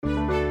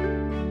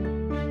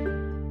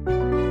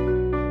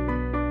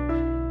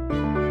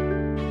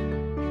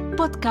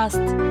podcast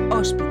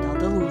Hospital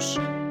da Luz,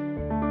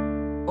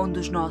 onde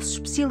os nossos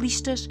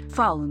especialistas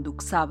falam do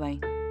que sabem.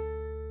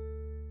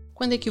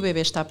 Quando é que o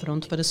bebê está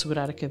pronto para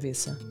segurar a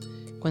cabeça?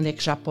 Quando é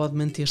que já pode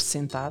manter-se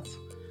sentado?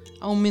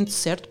 Há um momento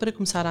certo para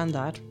começar a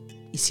andar?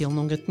 E se ele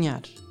não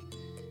gatinhar?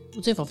 O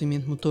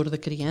desenvolvimento motor da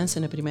criança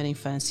na primeira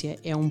infância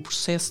é um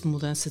processo de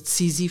mudança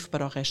decisivo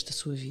para o resto da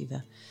sua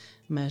vida.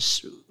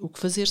 Mas o que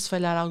fazer se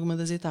falhar alguma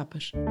das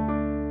etapas?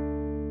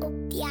 O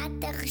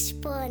pediatra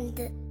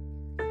responde.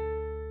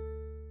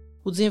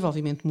 O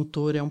desenvolvimento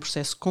motor é um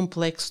processo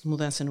complexo de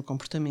mudança no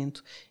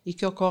comportamento e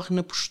que ocorre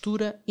na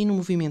postura e no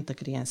movimento da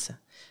criança.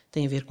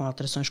 Tem a ver com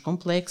alterações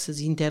complexas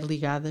e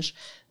interligadas,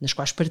 nas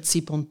quais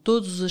participam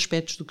todos os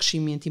aspectos do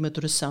crescimento e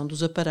maturação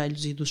dos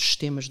aparelhos e dos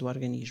sistemas do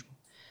organismo.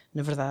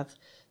 Na verdade,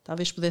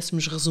 talvez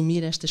pudéssemos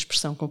resumir esta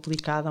expressão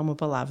complicada a uma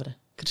palavra: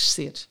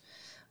 crescer.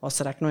 Ou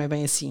será que não é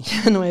bem assim?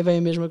 Não é bem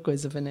a mesma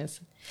coisa,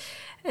 Vanessa?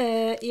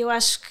 Eu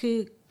acho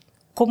que,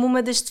 como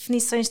uma das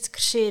definições de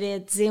crescer é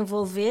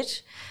desenvolver,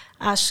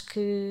 acho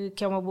que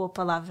é uma boa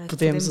palavra.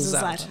 Podemos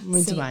usar.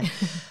 Muito Sim. bem.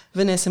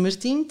 Vanessa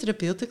Martim,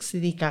 terapeuta que se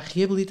dedica à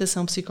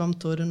reabilitação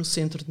psicomotora no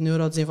Centro de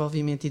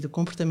Neurodesenvolvimento e do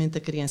Comportamento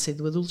da Criança e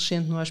do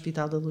Adolescente no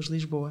Hospital da Luz,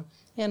 Lisboa.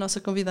 É a nossa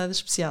convidada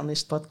especial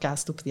neste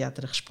podcast do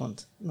Pediatra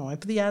Responde. Não é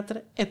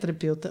pediatra, é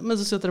terapeuta, mas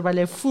o seu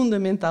trabalho é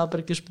fundamental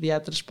para que os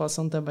pediatras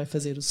possam também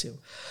fazer o seu.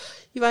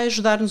 E vai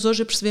ajudar-nos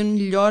hoje a perceber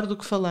melhor do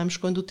que falamos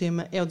quando o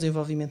tema é o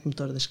desenvolvimento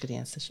motor das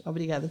crianças.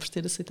 Obrigada por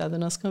ter aceitado o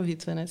nosso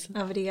convite, Vanessa.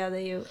 Obrigada,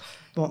 eu.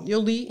 Bom,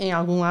 eu li em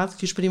algum lado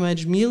que os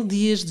primeiros 1000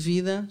 dias de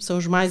vida são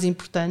os mais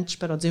importantes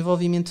para o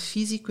desenvolvimento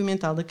físico e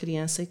mental da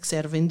criança e que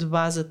servem de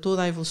base a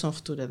toda a evolução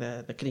futura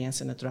da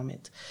criança,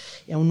 naturalmente.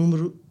 É um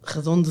número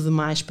redondo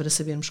demais para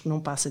sabermos que não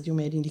passa de um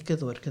mero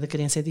indicador. Cada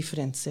criança é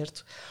diferente,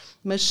 certo?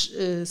 Mas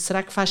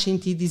será que faz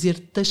sentido dizer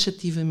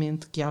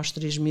taxativamente que aos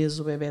 3 meses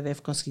o bebê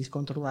deve conseguir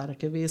controlar a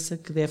cabeça,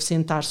 que deve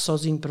sentar-se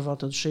sozinho por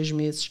volta dos 6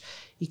 meses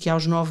e que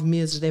aos 9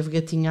 meses deve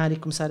gatinhar e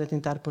começar a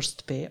tentar pôr-se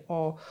de pé?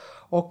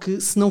 Ou que,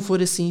 se não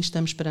for assim,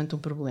 estamos perante um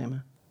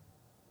problema?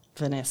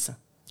 Vanessa,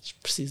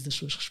 preciso das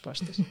suas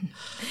respostas.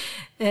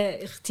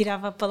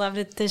 Retirava a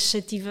palavra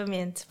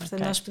taxativamente.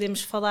 Portanto, Okay. Nós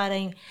podemos falar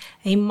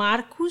em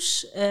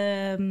marcos,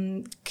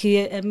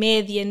 que a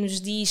média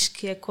nos diz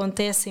que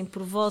acontecem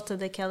por volta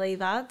daquela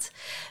idade,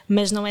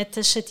 mas não é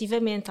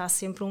taxativamente. Há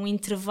sempre um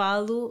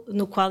intervalo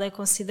no qual é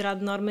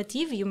considerado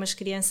normativo e umas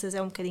crianças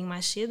é um bocadinho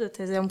mais cedo,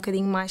 outras é um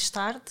bocadinho mais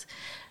tarde.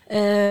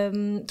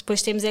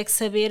 Depois temos é que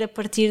saber a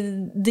partir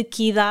de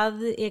que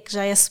idade é que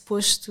já é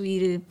suposto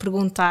ir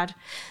perguntar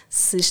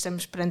se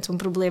estamos perante um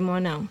problema ou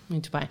não.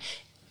 Muito bem.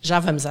 Já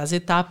vamos às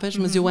etapas,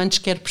 mas eu antes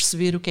quero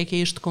perceber o que é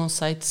este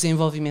conceito de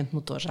desenvolvimento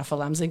motor. Já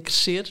falámos em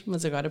crescer,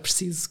 mas agora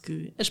preciso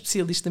que a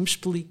especialista me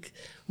explique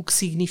o que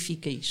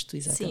significa isto,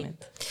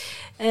 exatamente.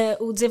 Sim.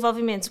 O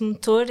desenvolvimento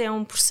motor é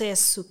um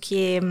processo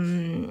que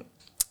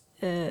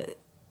é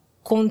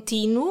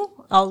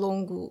contínuo ao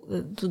longo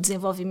do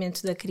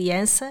desenvolvimento da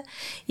criança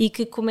e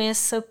que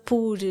começa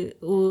por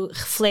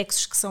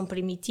reflexos que são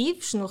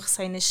primitivos no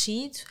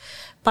recém-nascido,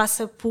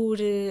 passa por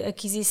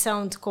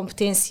aquisição de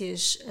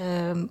competências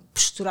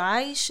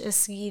posturais, a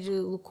seguir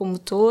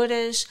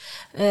locomotoras,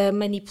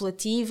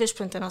 manipulativas,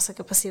 portanto a nossa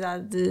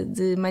capacidade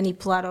de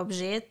manipular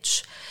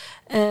objetos,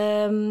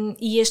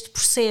 e este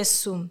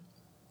processo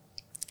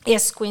é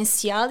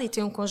sequencial e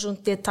tem um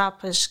conjunto de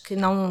etapas que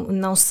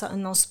não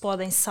se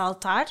podem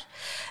saltar,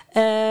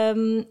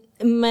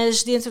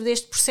 mas dentro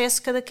deste processo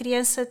cada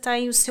criança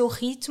tem o seu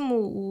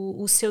ritmo,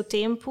 o seu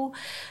tempo,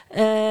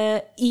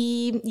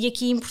 e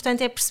aqui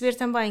importante é perceber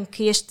também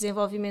que este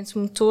desenvolvimento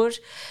motor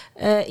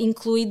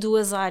inclui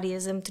 2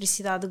 áreas, a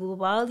motricidade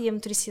global e a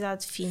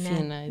motricidade fina.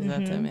 Fina,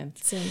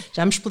 exatamente. Sim.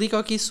 Já me explica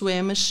o que isso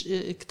é, mas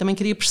que também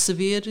queria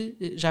perceber,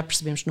 já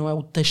percebemos que não é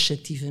o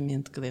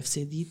taxativamente que deve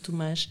ser dito,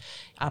 mas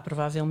há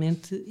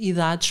provavelmente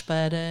idades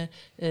para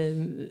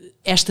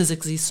estas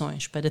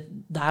aquisições, para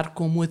dar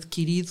como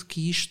adquirido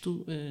que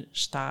isto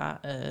está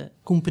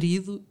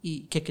cumprido e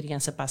que a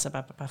criança passa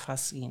para a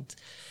fase seguinte.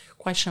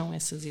 Quais são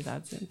essas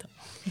idades, então?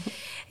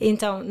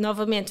 Então,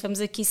 novamente,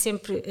 vamos aqui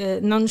sempre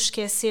não nos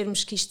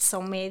esquecermos que isto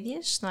são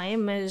médias, não é?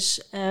 Mas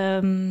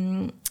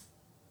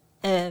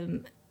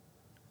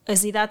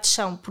as idades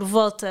são por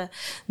volta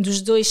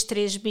dos 2,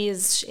 3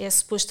 meses é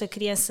suposto a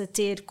criança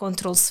ter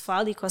controle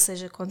cefálico, ou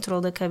seja,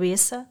 controle da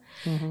cabeça.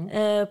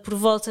 Por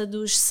volta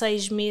dos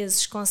 6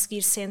 meses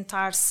conseguir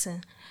sentar-se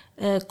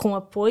com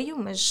apoio,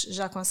 mas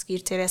já conseguir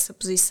ter essa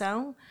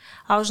posição.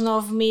 Aos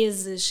 9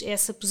 meses,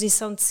 essa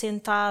posição de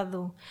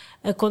sentado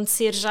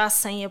acontecer já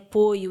sem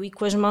apoio e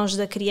com as mãos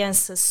da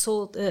criança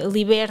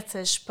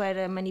libertas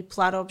para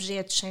manipular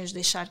objetos sem os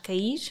deixar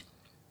cair.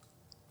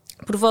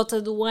 Por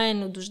volta do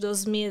ano, dos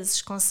 12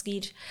 meses,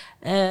 conseguir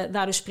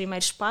dar os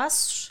primeiros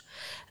passos.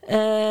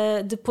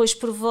 Depois,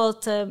 por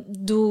volta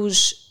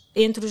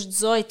entre os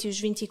 18 e os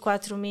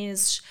 24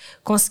 meses,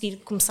 conseguir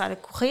começar a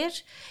correr.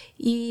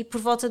 e por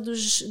volta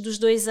dos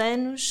 2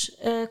 anos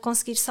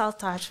conseguir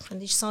saltar.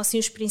 Portanto, isto são assim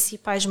os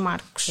principais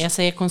marcos.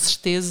 Essa é com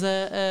certeza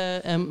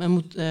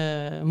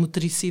a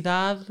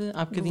motricidade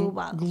há bocadinho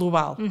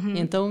global.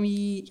 Então,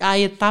 e há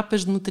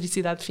etapas de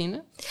motricidade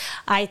fina?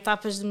 Há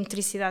etapas de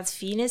motricidade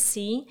fina,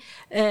 sim,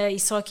 e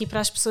só aqui para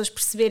as pessoas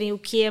perceberem o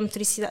que é a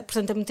motricidade.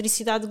 Portanto, a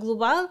motricidade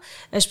global,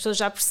 as pessoas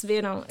já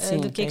perceberam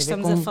do que é que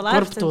estamos a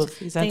falar. Portanto,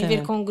 tem a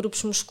ver com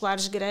grupos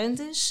musculares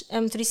grandes. A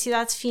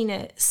motricidade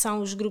fina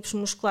são os grupos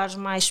musculares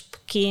mais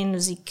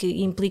pequenos e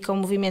que implicam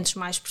movimentos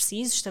mais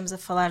precisos. Estamos a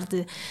falar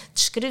de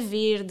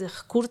escrever, de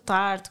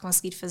recortar, de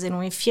conseguir fazer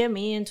um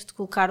enfiamento, de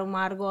colocar uma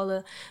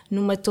argola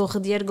numa torre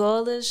de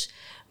argolas,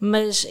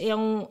 mas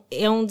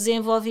é um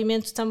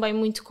desenvolvimento também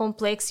muito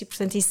complexo e,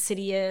 portanto, isso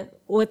seria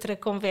outra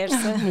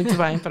conversa. Muito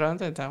bem,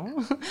 pronto, então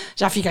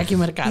já fica aqui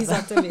marcada.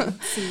 Exatamente,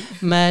 sim.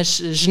 Mas,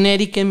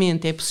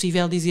 genericamente, é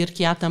possível dizer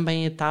que há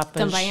também etapas,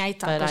 também há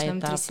etapas da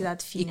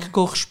motricidade fina. E que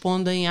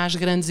correspondem às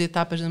grandes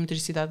etapas da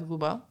motricidade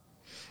global?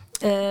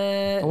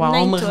 Ou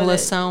há uma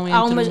relação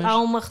entre... Há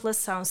uma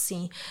relação,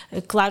 sim.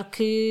 Claro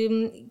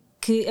que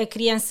a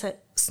criança,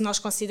 se nós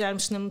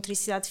considerarmos que na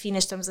motricidade fina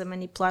estamos a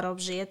manipular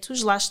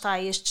objetos, lá está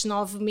estes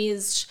 9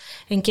 meses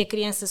em que a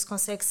criança se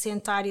consegue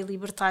sentar e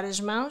libertar as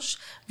mãos,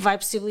 vai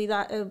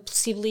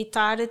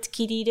possibilitar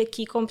adquirir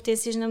aqui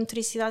competências na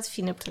motricidade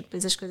fina, portanto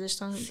depois as coisas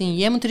estão... Sim,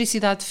 e a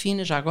motricidade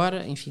fina, já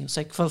agora, enfim, eu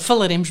sei que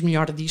falaremos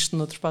melhor disto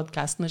noutro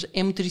podcast, mas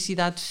é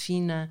motricidade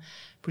fina,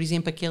 por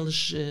exemplo,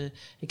 aqueles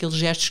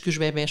gestos que os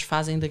bebés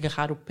fazem de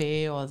agarrar o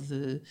pé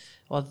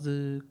ou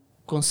de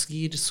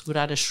conseguir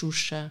segurar a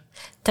xuxa?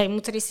 Tem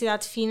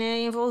motricidade fina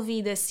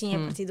envolvida, sim, a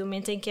partir do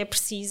momento em que é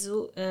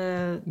preciso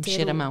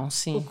mexer a mão,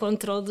 sim, o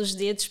controle dos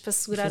dedos para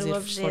segurar o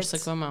objeto. Força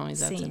com a mão,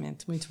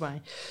 exatamente, sim. Muito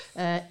bem.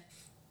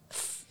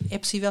 É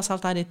possível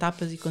saltar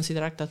etapas e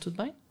considerar que está tudo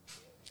bem?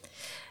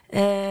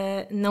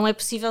 Não é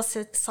possível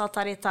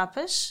saltar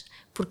etapas,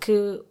 porque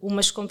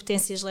umas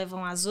competências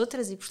levam às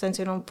outras e, portanto,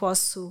 eu não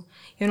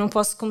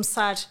posso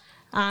começar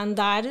a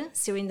andar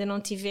se eu ainda não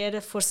tiver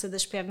a força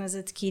das pernas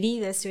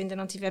adquirida, se eu ainda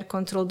não tiver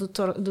controle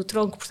do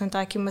tronco. Portanto,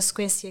 há aqui uma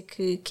sequência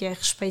que é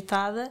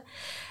respeitada.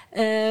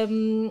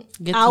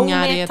 Há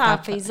uma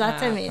etapa,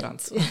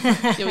 exatamente.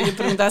 Eu ia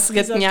perguntar se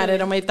gatinhar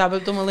era uma etapa.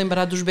 Estou-me a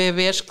lembrar dos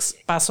bebés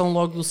que passam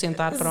logo do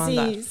sentar para o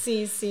andar.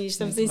 Sim,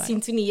 estamos em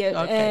sintonia.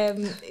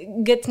 Okay.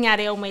 Gatinhar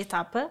é uma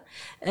etapa.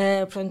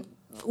 Portanto,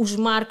 os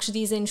marcos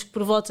dizem-nos que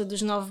por volta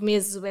dos 9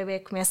 meses o bebé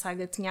começa a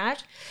gatinhar.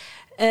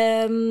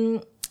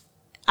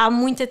 Há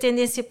muita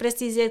tendência para se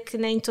dizer que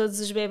nem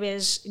todos os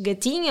bebés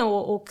gatinham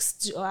ou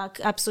que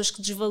há pessoas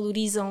que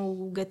desvalorizam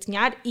o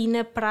gatinhar e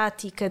na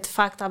prática de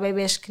facto há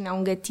bebés que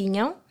não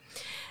gatinham.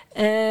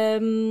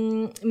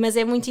 Mas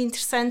é muito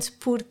interessante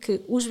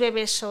porque os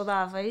bebés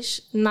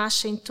saudáveis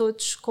nascem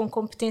todos com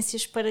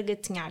competências para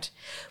gatinhar.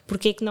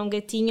 Porquê é que não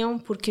gatinham?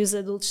 Porque os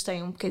adultos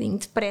têm um bocadinho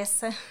de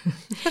pressa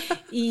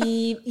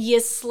e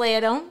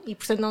aceleram e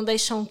portanto não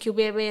deixam que o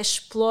bebé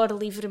explore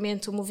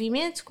livremente o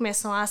movimento,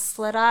 começam a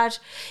acelerar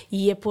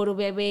e a pôr o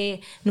bebé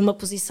numa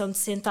posição de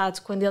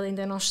sentado quando ele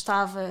ainda não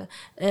estava,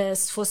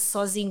 se fosse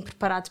sozinho,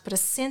 preparado para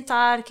se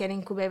sentar. Querem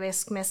que o bebé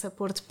se comece a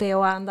pôr de pé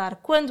ou a andar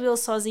quando ele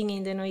sozinho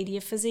ainda não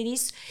iria fazer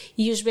isso,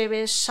 e os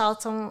bebés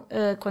saltam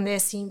quando é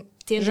assim,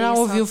 tendem a saltar.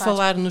 Já ouviu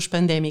falar nos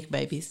Pandemic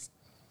Babies?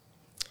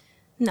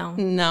 Não.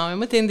 Não, é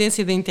uma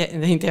tendência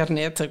da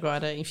internet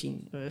agora,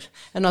 enfim,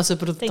 a nossa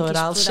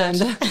produtora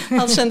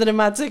Alexandra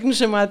Matos é que nos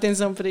chamou a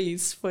atenção para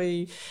isso,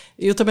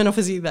 eu também não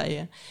fazia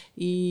ideia,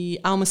 e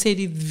há uma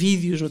série de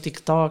vídeos no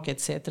TikTok,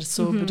 etc,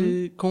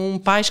 com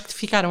pais que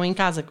ficaram em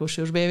casa com os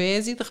seus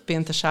bebés e de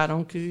repente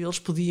acharam que eles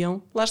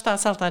podiam, lá está,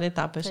 saltar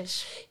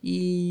etapas,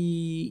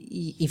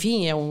 e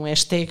enfim, é um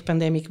hashtag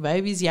Pandemic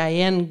Babies e há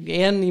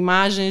N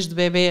imagens de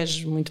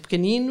bebés muito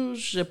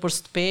pequeninos a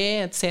pôr-se de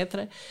pé,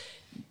 etc.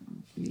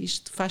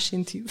 Isto faz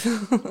sentido?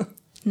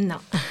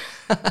 Não.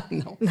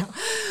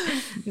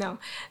 Não.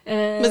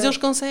 Mas eles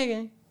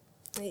conseguem.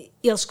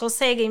 Eles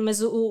conseguem,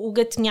 mas o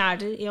gatinhar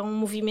é um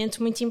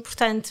movimento muito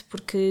importante,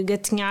 porque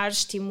gatinhar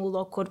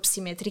estimula o corpo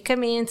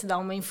simetricamente, dá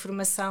uma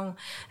informação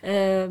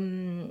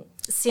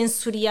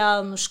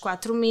sensorial nos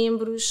 4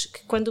 membros,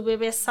 que quando o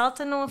bebê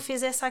salta não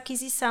fez essa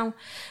aquisição.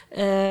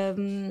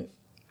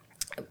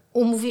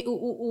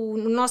 O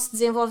nosso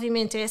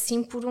desenvolvimento é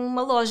assim por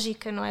uma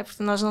lógica, não é?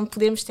 Porque nós não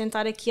podemos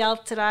tentar aqui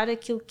alterar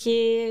aquilo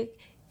que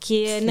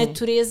é a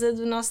natureza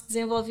do nosso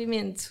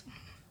desenvolvimento.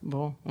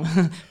 Bom,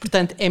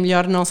 portanto é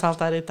melhor não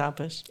saltar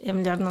etapas. É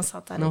melhor não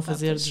saltar etapas. Não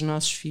fazer dos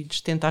nossos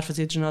filhos, tentar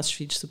fazer dos nossos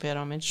filhos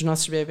super-homens, dos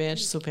nossos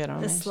bebés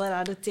super-homens.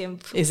 Acelerar o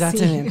tempo.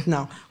 Exatamente, sim.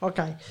 Não,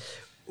 ok.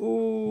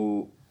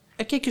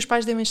 A que é que os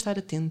pais devem estar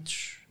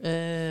atentos?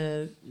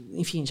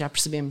 Enfim, já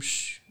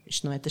percebemos...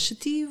 Isto não é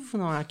taxativo,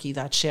 não há aqui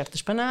idades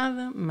certas para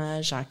nada,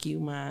 mas há aqui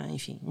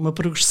uma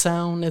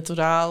progressão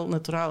natural,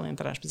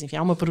 entre aspas, enfim,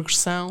 há uma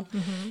progressão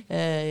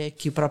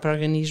que o próprio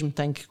organismo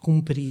tem que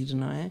cumprir,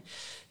 não é?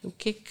 O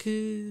que é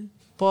que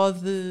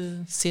pode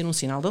ser um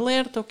sinal de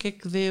alerta, o que é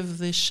que deve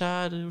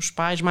deixar os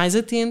pais mais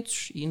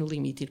atentos e, no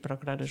limite, ir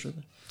procurar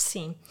ajuda?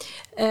 Sim.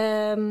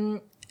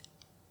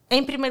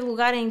 em primeiro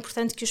lugar, é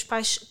importante que os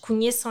pais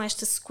conheçam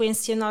esta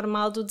sequência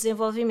normal do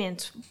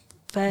desenvolvimento,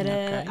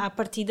 para, à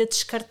partida,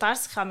 descartar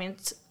se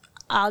realmente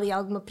há ali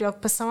alguma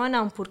preocupação ou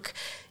não, porque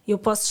eu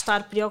posso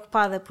estar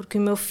preocupada porque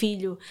o meu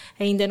filho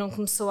ainda não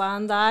começou a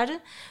andar,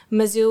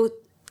 mas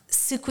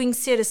se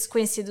conhecer a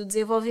sequência do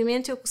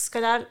desenvolvimento, eu se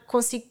calhar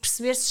consigo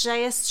perceber se já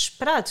é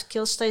esperado que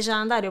ele esteja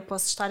a andar. Eu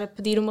posso estar a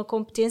pedir uma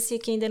competência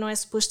que ainda não é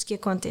suposto que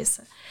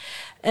aconteça.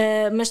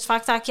 Mas de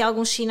facto há aqui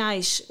alguns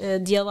sinais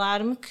de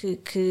alarme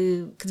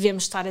que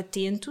devemos estar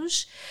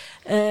atentos,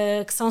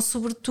 que são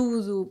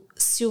sobretudo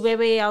se o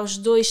bebê aos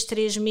 2,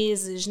 3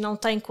 meses não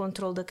tem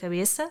controle da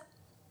cabeça,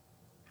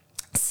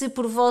 se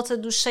por volta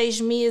dos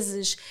 6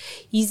 meses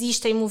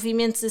existem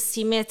movimentos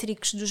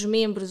assimétricos dos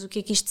membros. O que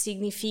é que isto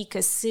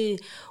significa? Se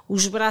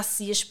os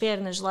braços e as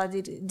pernas,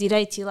 lado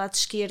direito e lado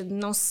esquerdo,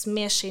 não se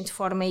mexem de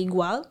forma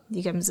igual,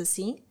 digamos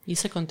assim.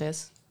 Isso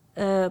acontece?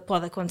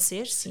 Pode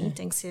acontecer, sim,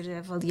 tem que ser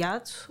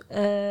avaliado.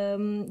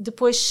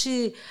 Depois,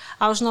 se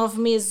aos 9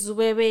 meses o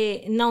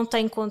bebê não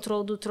tem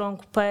controle do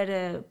tronco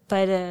para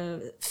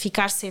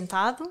ficar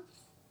sentado,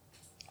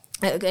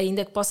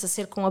 ainda que possa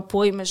ser com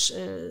apoio, mas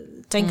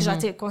tem que já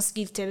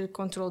conseguir ter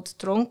controle de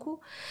tronco.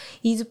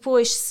 E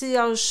depois, se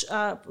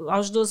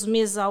aos 12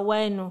 meses ao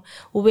ano,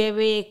 o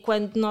bebê,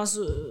 quando nós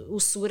o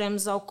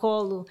seguramos ao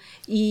colo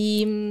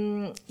e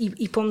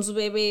pomos o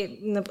bebê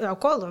ao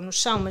colo ou no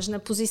chão, mas na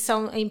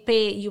posição em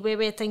pé, e o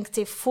bebê tem que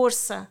ter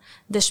força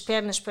das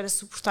pernas para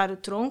suportar o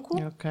tronco.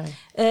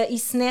 E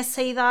se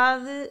nessa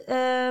idade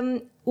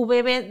o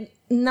bebê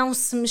não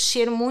se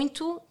mexer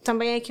muito,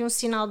 também é aqui um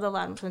sinal de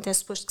alarme. Portanto, é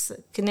suposto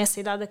que nessa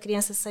idade a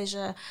criança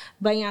seja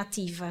bem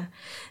ativa.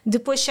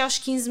 Depois, se aos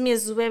 15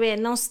 meses o bebê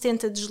não se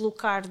tenta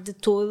deslocar de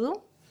todo,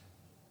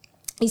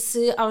 e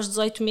se aos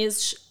 18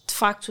 meses de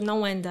facto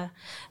não anda,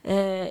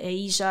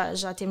 aí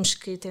já temos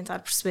que tentar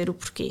perceber o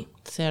porquê.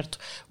 Certo.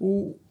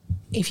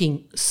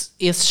 Enfim,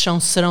 esses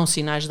serão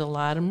sinais de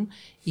alarme,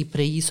 e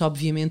para isso,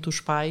 obviamente, os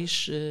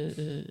pais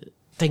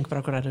têm que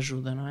procurar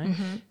ajuda, não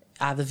é?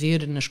 Há de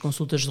haver nas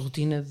consultas de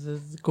rotina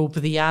com o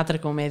pediatra,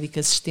 com o médico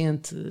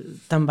assistente,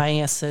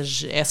 também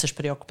essas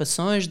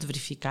preocupações de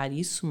verificar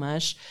isso,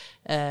 mas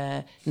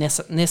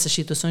nessas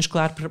situações,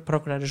 claro,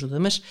 procurar ajuda.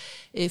 Mas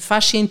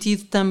faz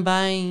sentido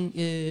também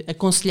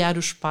aconselhar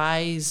os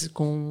pais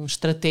com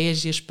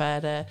estratégias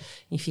para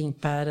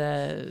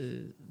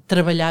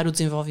trabalhar o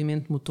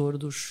desenvolvimento motor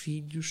dos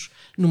filhos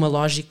numa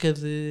lógica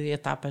de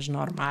etapas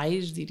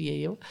normais, diria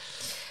eu.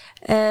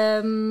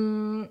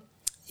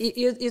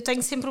 Eu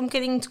tenho sempre um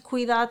bocadinho de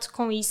cuidado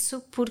com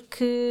isso,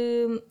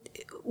 porque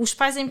os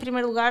pais, em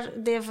primeiro lugar,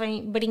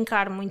 devem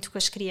brincar muito com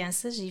as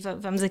crianças, e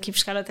vamos aqui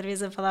buscar outra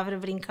vez a palavra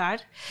brincar.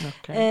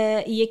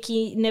 E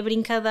aqui na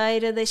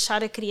brincadeira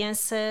deixar a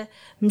criança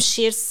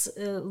mexer-se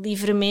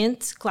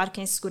livremente, claro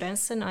que em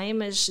segurança, não é?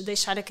 Mas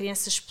deixar a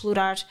criança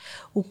explorar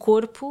o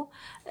corpo,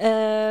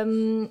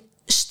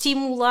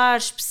 estimular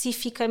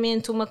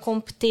especificamente uma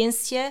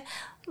competência.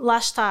 Lá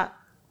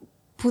está,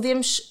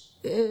 podemos...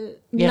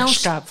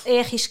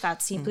 É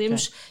arriscado, sim.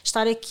 Podemos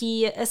estar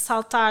aqui a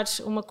saltar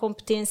uma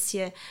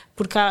competência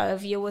porque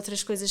havia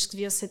outras coisas que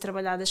deviam ser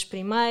trabalhadas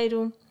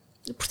primeiro.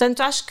 Portanto,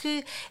 acho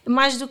que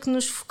mais do que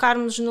nos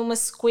focarmos numa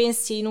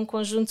sequência e num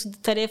conjunto de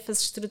tarefas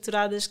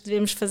estruturadas que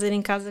devemos fazer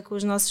em casa com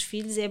os nossos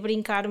filhos, é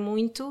brincar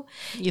muito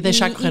e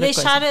deixar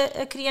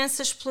a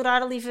criança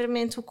explorar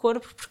livremente o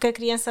corpo, porque a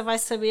criança vai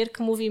saber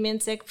que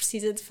movimentos é que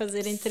precisa de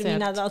fazer em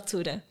determinada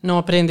altura. Não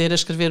aprender a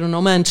escrever o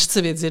nome antes de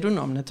saber dizer o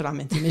nome,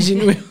 naturalmente,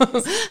 imagino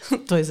eu.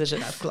 Estou a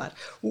exagerar, claro.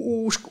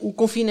 O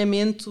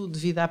confinamento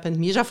devido à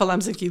pandemia, já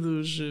falámos aqui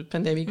dos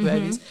pandemic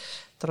babies,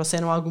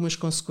 trouxeram algumas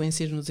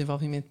consequências no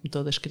desenvolvimento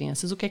motor das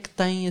crianças. O que é que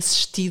tem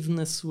assistido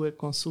na sua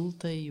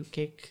consulta e o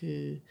que é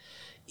que,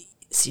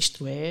 se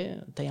isto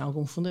tem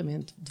algum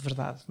fundamento de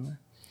verdade, não é?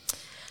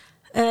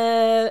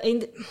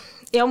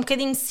 É um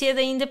bocadinho cedo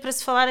ainda para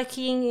se falar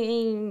aqui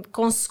em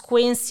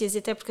consequências,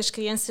 até porque as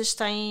crianças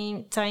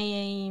têm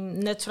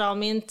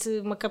naturalmente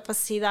uma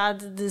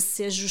capacidade de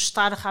se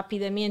ajustar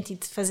rapidamente e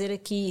de fazer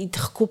aqui, de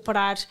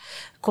recuperar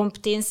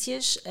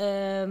competências,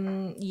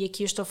 e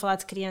aqui eu estou a falar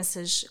de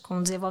crianças com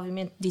um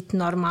desenvolvimento dito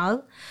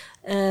normal,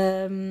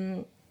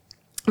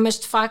 mas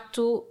de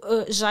facto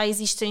já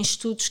existem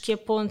estudos que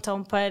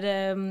apontam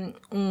para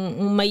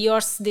um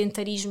maior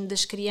sedentarismo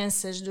das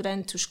crianças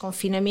durante os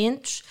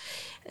confinamentos,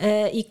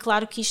 e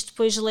claro que isto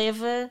depois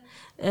leva,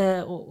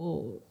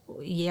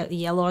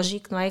 e é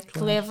lógico, não é? Que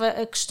leva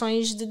a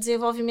questões de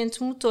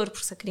desenvolvimento motor,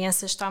 porque se a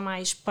criança está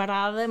mais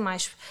parada,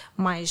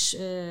 mais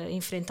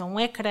enfrenta um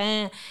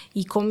ecrã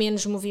e com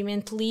menos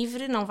movimento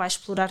livre, não vai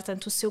explorar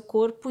tanto o seu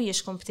corpo e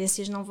as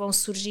competências não vão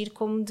surgir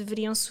como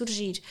deveriam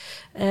surgir.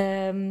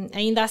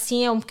 Ainda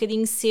assim é um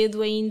bocadinho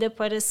cedo ainda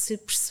para se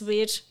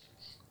perceber.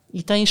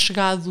 E têm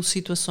chegado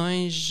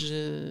situações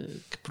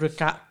que por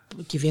acaso,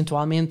 que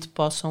eventualmente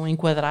possam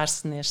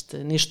enquadrar-se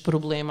neste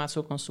problema à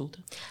sua consulta?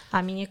 À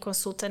minha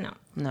consulta não.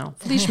 Não,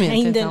 felizmente.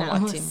 Ainda então, não,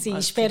 ótimo, sim, ótimo.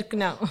 espero que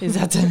não.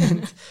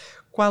 Exatamente.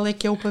 Qual é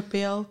que é o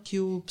papel que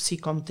o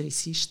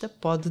psicometricista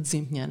pode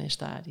desempenhar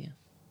nesta área?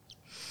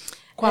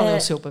 Qual é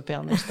o seu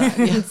papel nesta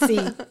área?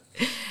 Sim.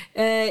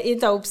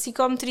 Então, o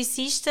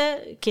psicometricista,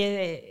 que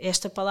é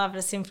esta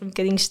palavra sempre um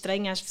bocadinho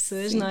estranha às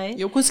pessoas, Sim, não é?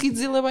 Eu consegui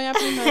dizê-la bem à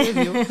primeira,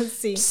 viu?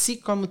 Sim.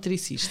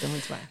 Psicometricista,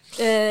 muito bem.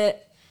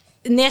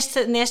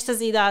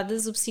 Nestas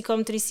idades, o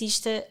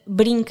psicometricista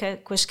brinca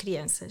com as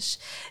crianças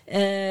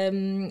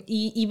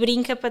e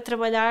brinca para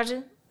trabalhar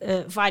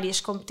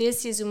várias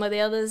competências, e uma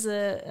delas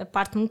a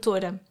parte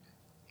motora.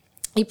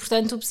 E,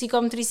 portanto, o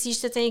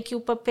psicometricista tem aqui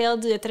o papel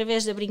de,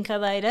 através da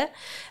brincadeira,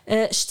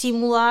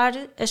 estimular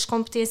as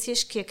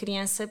competências que a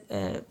criança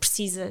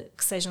precisa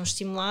que sejam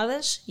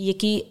estimuladas. E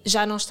aqui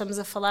já não estamos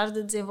a falar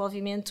de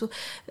desenvolvimento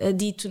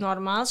dito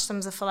normal,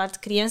 estamos a falar de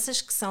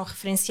crianças que são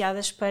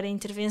referenciadas para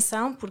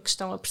intervenção porque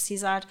estão a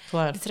precisar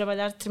de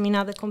trabalhar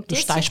determinada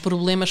competência. Os tais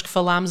problemas que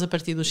falámos a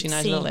partir dos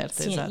sinais de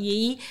alerta. Sim. Exato. E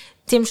aí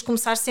temos que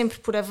começar sempre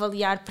por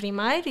avaliar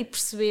primeiro e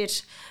perceber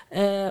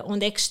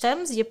onde é que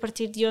estamos e a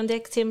partir de onde é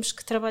que temos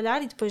que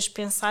trabalhar, e depois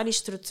pensar e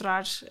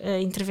estruturar a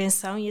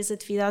intervenção e as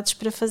atividades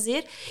para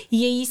fazer,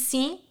 e aí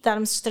sim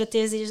darmos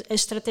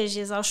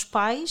estratégias aos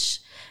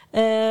pais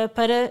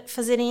para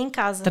fazerem em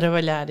casa.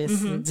 Trabalhar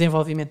esse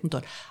desenvolvimento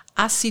motor.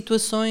 Há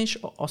situações,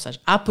 ou seja,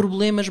 há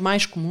problemas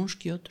mais comuns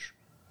que outros?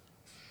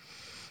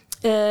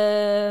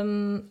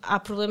 Há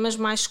problemas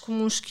mais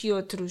comuns que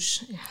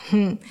outros.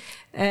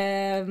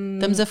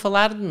 Estamos a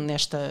falar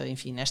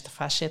nesta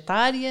faixa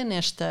etária,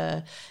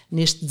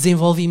 neste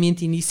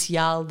desenvolvimento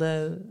inicial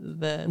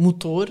da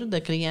motor da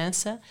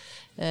criança,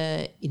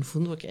 e no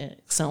fundo que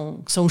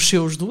são os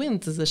seus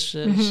doentes,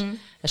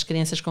 as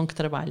crianças com que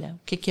trabalha.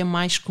 O que é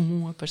mais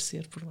comum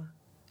aparecer por lá?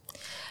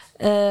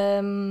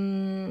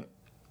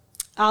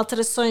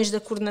 Alterações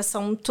da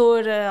coordenação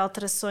motora,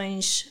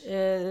 alterações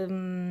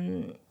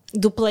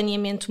do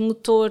planeamento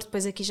motor,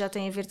 depois aqui já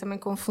tem a ver também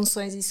com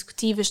funções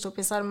executivas. Estou a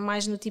pensar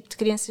mais no tipo de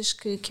crianças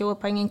que eu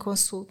apanho em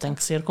consulta. Tem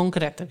que ser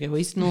concreta, eu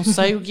isso não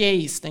sei o que é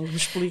isso, tenho que me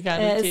explicar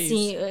o que é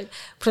sim, isso.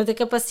 Portanto, a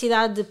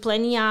capacidade de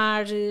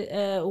planear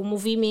o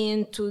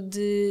movimento,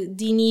 de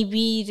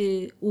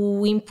inibir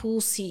o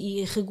impulso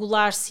e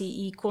regular-se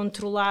e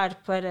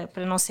controlar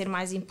para não ser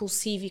mais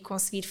impulsivo e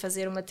conseguir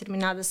fazer uma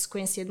determinada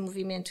sequência de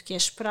movimento que é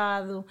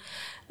esperado.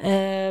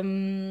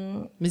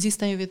 Mas isso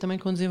tem a ver também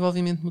com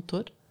desenvolvimento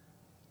motor?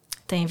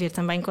 Tem a ver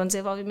também com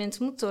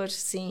desenvolvimento motor,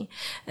 sim.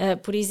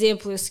 Por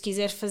exemplo, eu se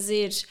quiser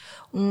fazer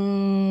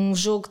um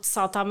jogo de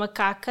salto à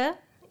macaca,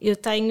 eu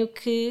tenho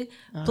que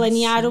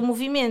planear o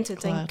movimento,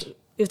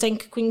 eu tenho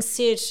que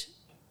conhecer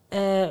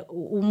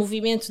o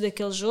movimento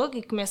daquele jogo,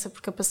 e começa por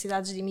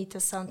capacidades de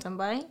imitação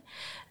também,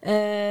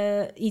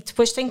 e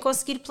depois tenho que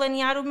conseguir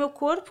planear o meu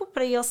corpo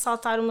para ele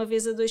saltar uma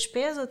vez a 2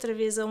 pés, outra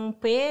vez a 1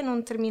 pé, num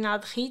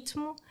determinado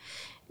ritmo.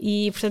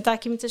 E, portanto, há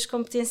aqui muitas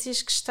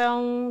competências que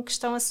estão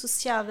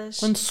associadas.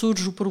 Quando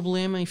surge o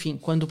problema, enfim,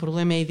 quando o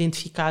problema é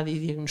identificado e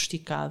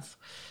diagnosticado,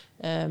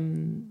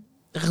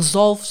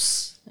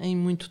 resolve-se em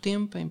muito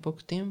tempo, em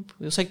pouco tempo?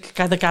 Eu sei que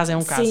cada caso é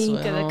um caso. Sim,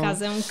 cada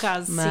caso é um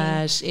caso,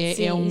 mas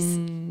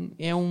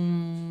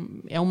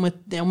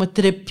é uma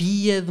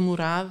terapia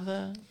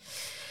demorada?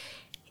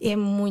 É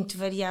muito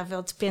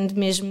variável, depende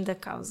mesmo da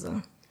causa.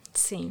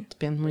 Sim.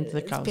 Depende muito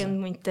da causa. Depende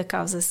muito da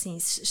causa, sim.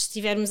 Se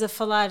estivermos a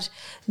falar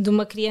de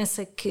uma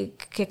criança que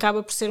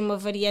acaba por ser uma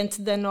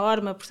variante da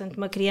norma, portanto,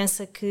 uma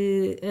criança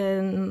que,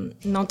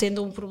 não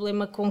tendo um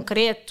problema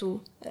concreto,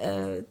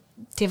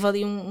 teve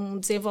ali um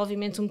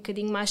desenvolvimento um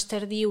bocadinho mais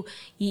tardio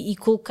e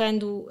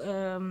colocando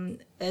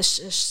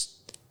as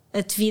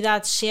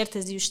atividades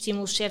certas e os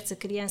estímulos certos, a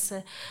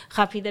criança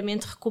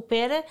rapidamente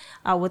recupera.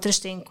 Há outras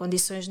que têm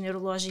condições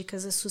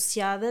neurológicas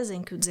associadas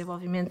em que o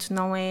desenvolvimento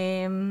não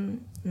é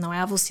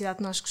à velocidade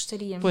que nós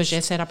gostaríamos. Pois,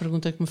 essa era a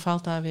pergunta que me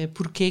faltava, é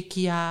porquê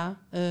que há,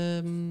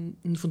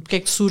 no fundo, porquê é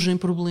que surgem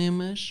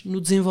problemas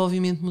no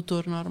desenvolvimento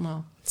motor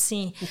normal?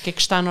 Sim. O que é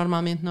que está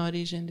normalmente na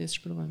origem desses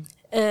problemas?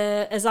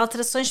 As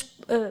alterações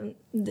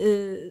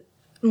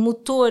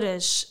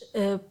motoras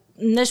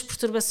nas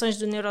perturbações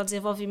do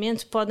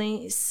neurodesenvolvimento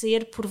podem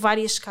ser por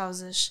várias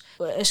causas.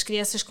 As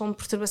crianças com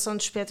perturbação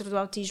do espectro do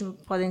autismo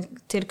podem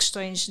ter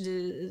questões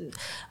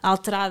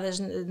alteradas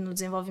no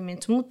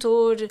desenvolvimento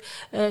motor,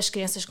 as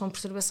crianças com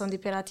perturbação de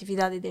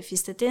hiperatividade e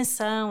déficit de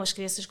atenção, as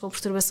crianças com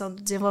perturbação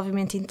do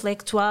desenvolvimento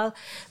intelectual,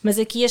 mas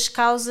aqui as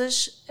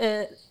causas,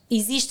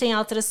 existem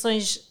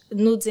alterações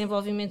no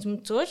desenvolvimento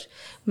motor,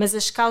 mas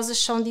as causas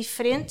são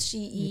diferentes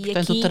e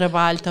portanto, aqui o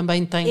trabalho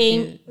também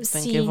tem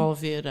que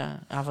envolver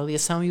a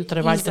avaliação, e o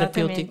trabalho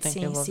terapêutico tem que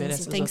envolver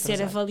essas tem que ser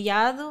áreas.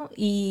 Avaliado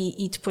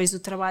e depois o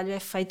trabalho é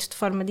feito de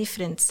forma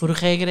diferente. Por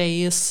regra é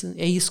isso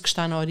que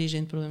está na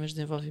origem de problemas de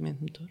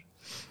desenvolvimento motor?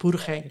 Por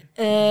regra.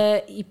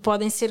 E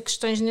podem ser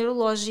questões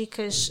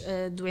neurológicas,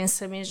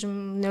 doença mesmo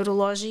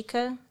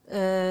neurológica,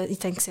 e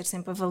tem que ser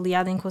sempre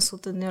avaliada em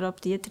consulta de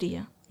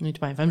neuropediatria. Muito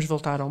bem, vamos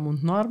voltar ao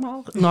mundo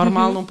normal.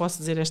 Normal, não posso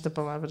dizer esta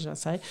palavra, já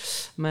sei,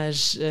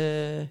 mas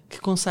que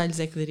conselhos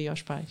é que daria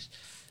aos pais?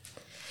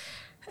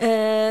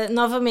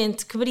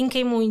 Novamente, que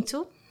brinquem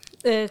muito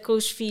com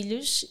os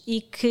filhos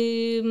e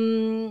que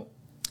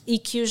e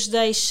que os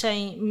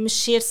deixem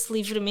mexer-se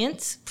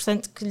livremente,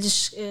 portanto que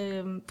lhes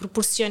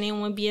proporcionem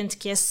um ambiente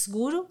que é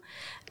seguro,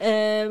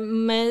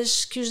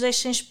 mas que os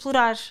deixem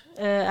explorar.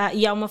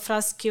 E há uma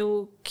frase que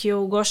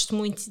eu gosto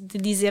muito de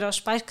dizer aos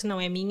pais, que não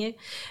é minha,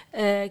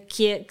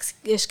 que é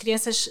que as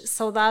crianças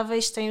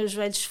saudáveis têm os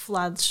joelhos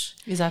esfolados.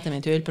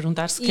 Exatamente, eu ia lhe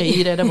perguntar se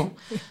cair era bom.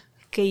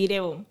 Cair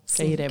é bom.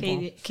 Cair é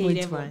bom.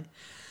 Muito bem.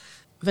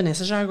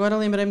 Vanessa, já agora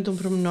lembrei-me de um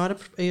pormenor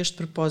a este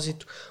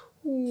propósito.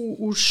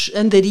 Os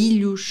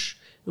andarilhos,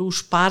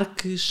 os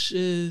parques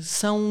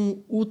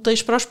são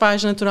úteis para os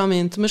pais,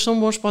 naturalmente, mas são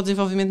bons para o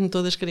desenvolvimento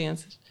motor das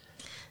crianças?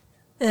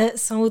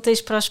 São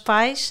úteis para os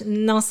pais,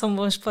 não são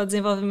bons para o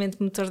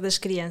desenvolvimento motor das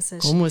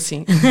crianças. Como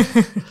assim?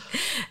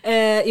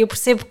 Eu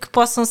percebo que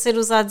possam ser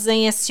usados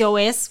em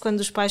SOS, quando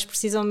os pais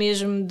precisam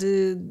mesmo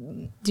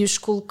de os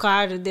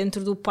colocar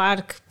dentro do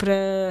parque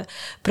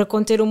para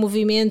conter o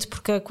movimento,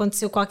 porque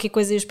aconteceu qualquer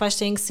coisa e os pais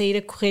têm que sair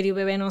a correr e o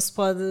bebê não se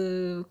pode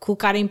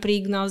colocar em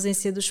perigo na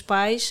ausência dos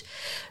pais,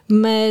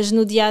 mas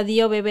no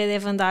dia-a-dia o bebê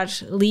deve andar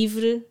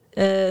livre,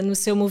 no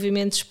seu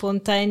movimento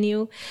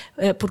espontâneo,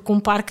 porque um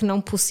parque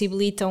não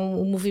possibilita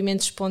o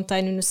movimento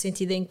espontâneo no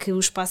sentido em que o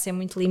espaço é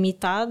muito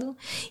limitado,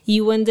 e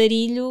o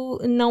andarilho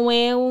não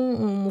é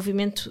um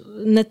movimento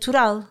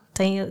natural,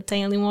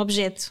 tem ali um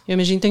objeto. Eu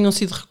imagino que tenham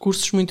sido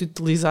recursos muito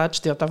utilizados,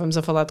 estávamos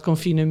a falar de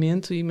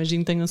confinamento, e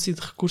imagino que tenham sido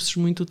recursos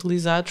muito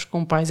utilizados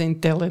com pais em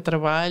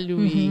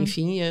teletrabalho e,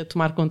 enfim, a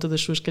tomar conta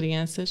das suas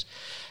crianças.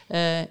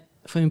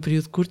 Foi um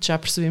período curto, já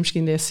percebemos que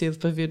ainda é cedo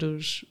para ver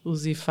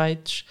os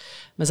efeitos,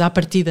 mas à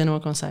partida não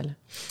aconselho.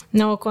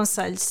 Não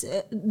aconselho.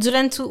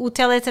 Durante o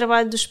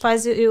teletrabalho dos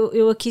pais,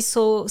 eu aqui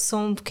sou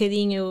um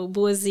bocadinho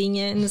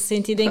boazinha, no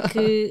sentido em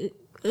que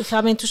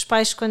realmente os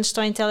pais, quando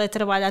estão em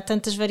teletrabalho, há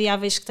tantas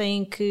variáveis que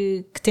têm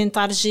que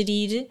tentar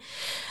gerir,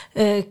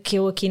 que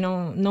eu aqui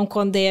não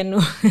condeno,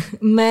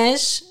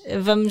 mas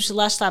vamos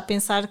lá estar a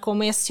pensar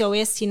como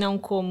SOS e não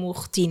como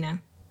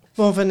rotina.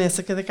 Bom,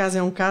 Vanessa, cada caso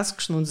é um caso,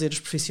 costumam dizer os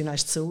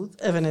profissionais de saúde.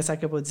 A Vanessa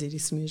acabou de dizer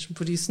isso mesmo.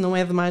 Por isso não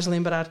é demais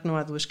lembrar que não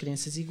há duas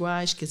crianças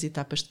iguais, que as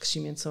etapas de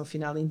crescimento são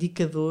afinal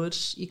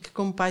indicadores e que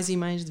como pais e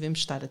mães devemos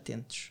estar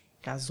atentos,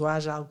 caso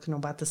haja algo que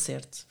não bata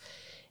certo.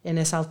 É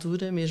nessa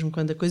altura, mesmo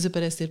quando a coisa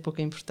parece ter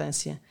pouca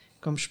importância,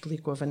 como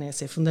explicou a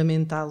Vanessa, é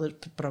fundamental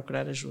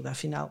procurar ajuda.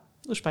 Afinal,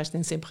 os pais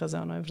têm sempre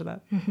razão, não é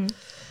verdade?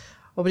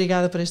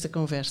 Obrigada por esta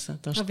conversa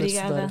tão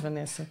esclarecedora,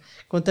 Vanessa.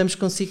 Contamos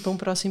consigo para um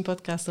próximo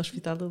podcast do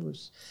Hospital da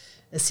Luz.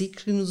 Assim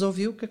que nos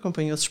ouviu, que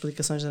acompanhou as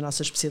explicações da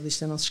nossa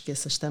especialista, não se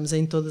esqueça, estamos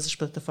em todas as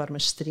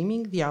plataformas de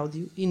streaming, de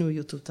áudio e no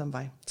YouTube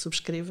também.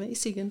 Subscreva e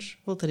siga-nos.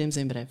 Voltaremos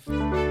em breve.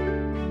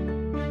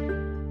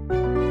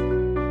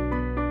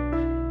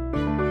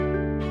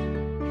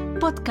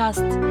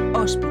 Podcast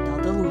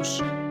Hospital da Luz,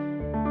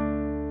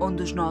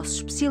 onde os nossos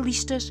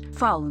especialistas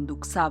falam do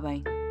que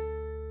sabem.